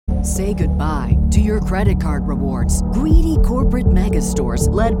Say goodbye to your credit card rewards. Greedy corporate mega stores,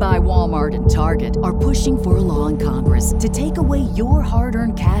 led by Walmart and Target, are pushing for a law in Congress to take away your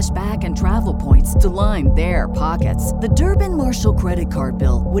hard-earned cash back and travel points to line their pockets. The Durbin-Marshall credit card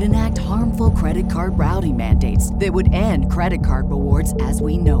bill would enact harmful credit card routing mandates that would end credit card rewards as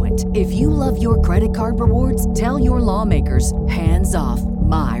we know it. If you love your credit card rewards, tell your lawmakers, hands off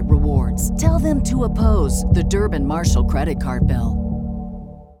my rewards. Tell them to oppose the Durbin-Marshall credit card bill.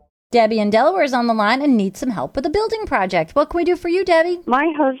 Debbie in Delaware is on the line and needs some help with a building project. What can we do for you, Debbie?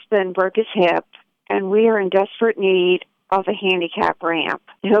 My husband broke his hip, and we are in desperate need of a handicap ramp.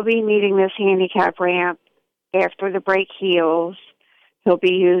 He'll be needing this handicap ramp after the break heals. He'll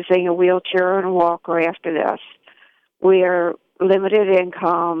be using a wheelchair and a walker after this. We are limited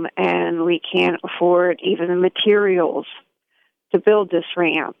income, and we can't afford even the materials to build this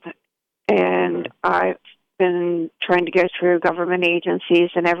ramp. And I've been trying to go through government agencies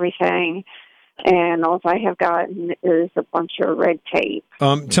and everything, and all I have gotten is a bunch of red tape.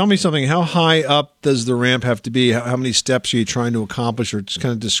 Tell me something. How high up does the ramp have to be? How many steps are you trying to accomplish, or just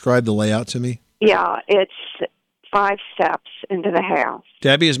kind of describe the layout to me? Yeah, it's 5 steps into the house.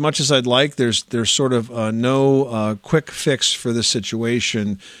 Debbie, as much as I'd like, there's sort of no quick fix for this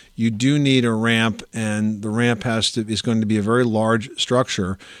situation. You do need a ramp, and the ramp is going to be a very large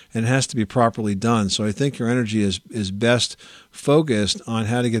structure and has to be properly done. So I think your energy is best focused on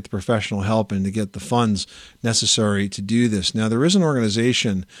how to get the professional help and to get the funds necessary to do this. Now, there is an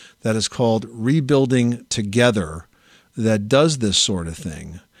organization that is called Rebuilding Together that does this sort of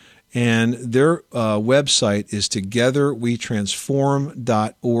thing. And their website is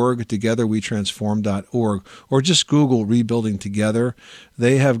togetherwetransform.org, togetherwetransform.org, or just Google Rebuilding Together.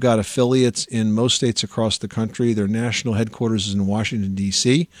 They have got affiliates in most states across the country. Their national headquarters is in Washington,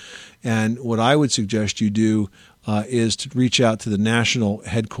 D.C. And what I would suggest you do is to reach out to the national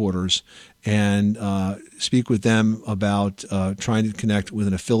headquarters and speak with them about trying to connect with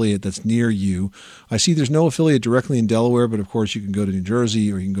an affiliate that's near you. I see there's no affiliate directly in Delaware, but of course you can go to New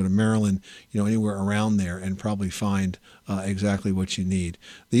Jersey or you can go to Maryland, anywhere around there and probably find exactly what you need.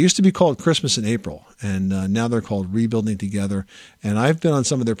 They used to be called Christmas in April, and now they're called Rebuilding Together. And I've been on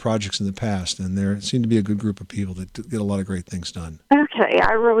some of their projects in the past, and they seem to be a good group of people that get a lot of great things done. Okay,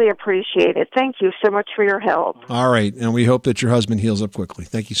 I really appreciate it. Thank you so much for your help. All right, and we hope that your husband heals up quickly.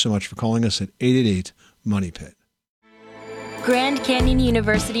 Thank you so much for calling us at 888-MONEY-PIT. Grand Canyon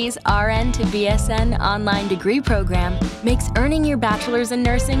University's RN to BSN online degree program makes earning your bachelor's in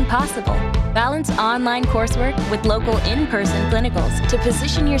nursing possible. Balance online coursework with local in-person clinicals to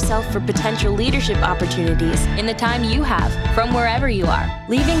position yourself for potential leadership opportunities in the time you have from wherever you are,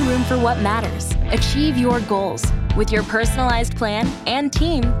 leaving room for what matters. Achieve your goals with your personalized plan and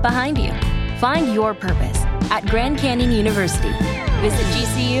team behind you. Find your purpose at Grand Canyon University. Visit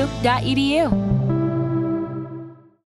gcu.edu.